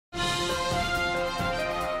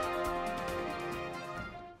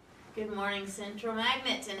Good morning, Central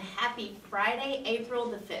Magnet, and happy Friday, April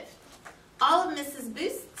the 5th. All of Mrs.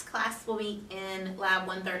 Boost's class will be in Lab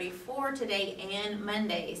 134 today and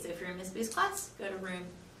Monday. So if you're in Miss Boost's class, go to room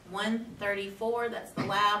 134. That's the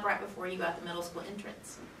lab right before you got the middle school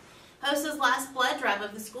entrance. HOSA's last blood drive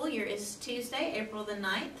of the school year is Tuesday, April the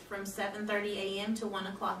 9th from 7:30 a.m. to 1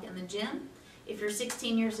 o'clock in the gym. If you're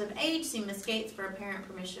 16 years of age, see Ms. Gates for a parent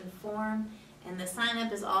permission form. And the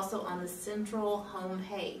sign-up is also on the Central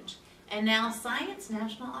homepage. And now, Science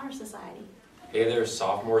National Honor Society. Hey there,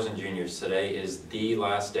 sophomores and juniors. Today is the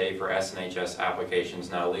last day for SNHS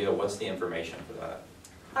applications. Now, Leah, what's the information for that?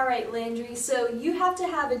 All right, Landry. So you have to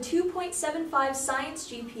have a 2.75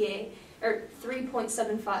 science GPA, or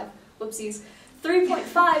 3.75, whoopsies,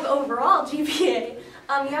 3.5 overall GPA.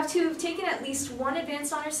 You have to have taken at least one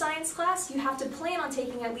advanced honor science class. You have to plan on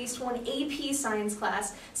taking at least one AP science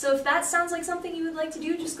class. So if that sounds like something you would like to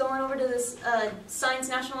do, just go on over to this Science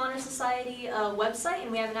National Honor Society website,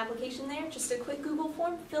 and we have an application there. Just a quick Google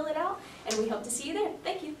form, fill it out, and we hope to see you there.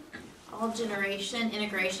 Thank you. All Generation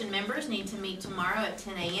Integration members need to meet tomorrow at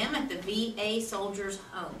 10 a.m. at the VA Soldiers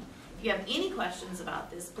Home. If you have any questions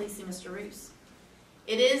about this, please see Mr. Roos.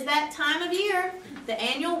 It is that time of year. The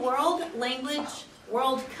annual World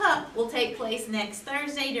Cup will take place next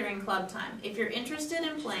Thursday during club time. If you're interested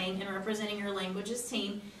in playing and representing your languages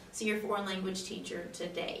team, see your foreign language teacher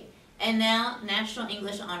today. And now, National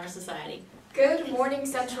English Honor Society. Good morning,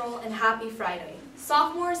 Central, and happy Friday.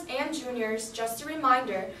 Sophomores and juniors, just a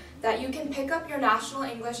reminder that you can pick up your National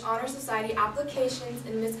English Honor Society applications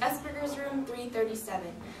in Ms. Esperger's room 337.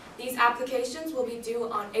 These applications will be due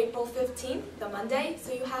on April 15th, the Monday,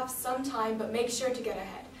 so you have some time, but make sure to get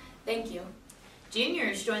ahead. Thank you.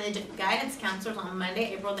 Juniors, join the guidance counselors on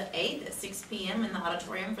Monday, April the 8th at 6 p.m. in the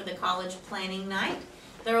auditorium for the college planning night.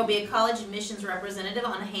 There will be a college admissions representative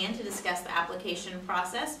on hand to discuss the application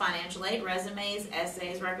process, financial aid, resumes,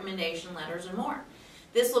 essays, recommendation letters, and more.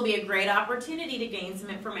 This will be a great opportunity to gain some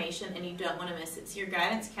information, and you don't want to miss it. See your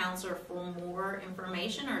guidance counselor for more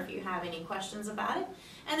information or if you have any questions about it.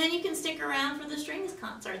 And then you can stick around for the strings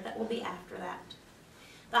concert that will be after that.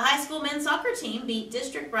 The high school men's soccer team beat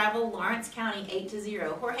district rival Lawrence County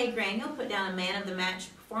 8-0. Jorge Granio put down a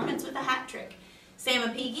man-of-the-match performance with a hat trick. Sam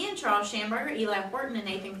Apigi, Charles Schamberger, Eli Horton, and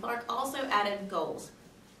Nathan Clark also added goals.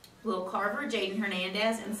 Will Carver, Jaden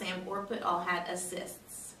Hernandez, and Sam Orput all had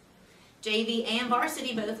assists. JV and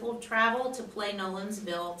varsity both will travel to play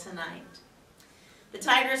Nolensville tonight. The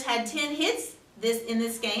Tigers had 10 hits in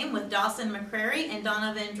this game, with Dawson McCrary and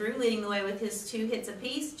Donovan Drew leading the way with his 2 hits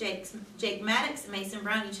apiece. Jake Maddox and Mason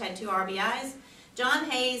Brown each had 2 RBIs. John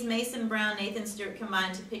Hayes, Mason Brown, Nathan Stewart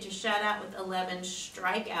combined to pitch a shutout with 11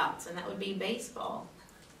 strikeouts, and that would be baseball.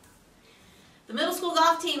 The middle school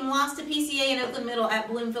golf team lost to PCA in Oakland Middle at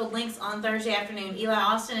Bloomfield Links on Thursday afternoon. Eli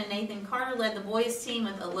Austin and Nathan Carter led the boys team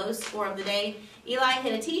with a low score of the day. Eli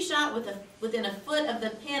hit a tee shot within a foot of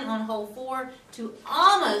the pin on hole 4 to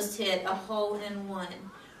almost hit a hole-in-one.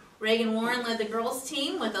 Reagan Warren led the girls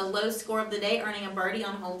team with a low score of the day, earning a birdie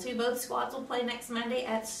on hole 2. Both squads will play next Monday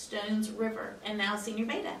at Stones River. And now Senior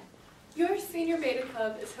Beta. Your Senior Beta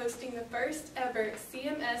Club is hosting the first ever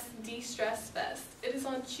CMS De-Stress Fest. It is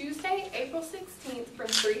on Tuesday, April 16th from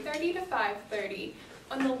 3:30 to 5:30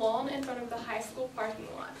 on the lawn in front of the high school parking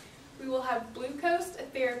lot. We will have Blue Coast, a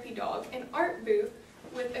therapy dog, an art booth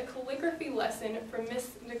with a calligraphy lesson from Miss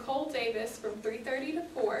Nicole Davis from 3:30 to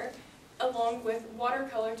 4, along with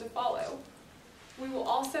watercolor to follow. We will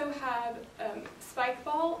also have spike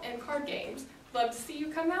ball and card games. Love to see you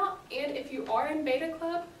come out, and if you are in Beta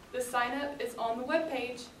Club, the sign-up is on the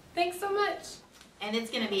webpage. Thanks so much! And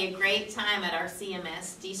it's going to be a great time at our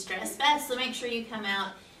CMS De-Stress Fest, so make sure you come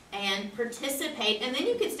out and participate. And then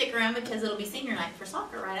you can stick around because it'll be senior night for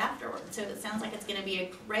soccer right afterwards. So it sounds like it's going to be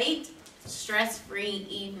a great stress-free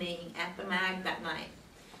evening at the MAG that night.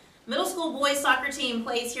 Middle school boys soccer team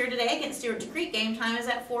plays here today against Stewart Creek. Game time is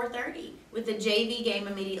at 4:30 with the JV game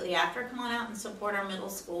immediately after. Come on out and support our middle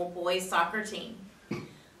school boys soccer team.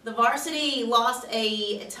 The varsity lost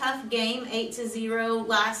a tough game, 8-0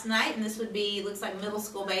 last night, and this would be, looks like middle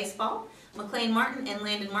school baseball. McLean Martin and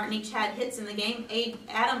Landon Martin each had hits in the game.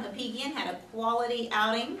 Adam Apigian had a quality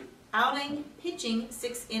outing, pitching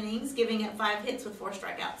 6 innings, giving up 5 hits with 4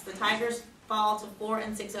 strikeouts. The Tigers fall to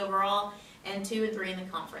 4-6 overall and 2-3 in the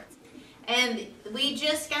conference. And we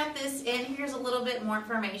just got this, and here's a little bit more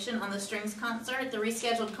information on the strings concert. The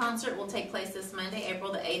rescheduled concert will take place this Monday,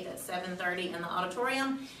 April the 8th at 7:30 in the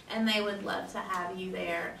auditorium, and they would love to have you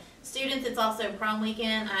there. Students, it's also prom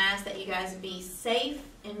weekend. I ask that you guys be safe,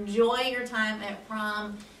 enjoy your time at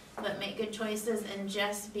prom, but make good choices and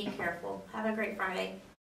just be careful. Have a great Friday.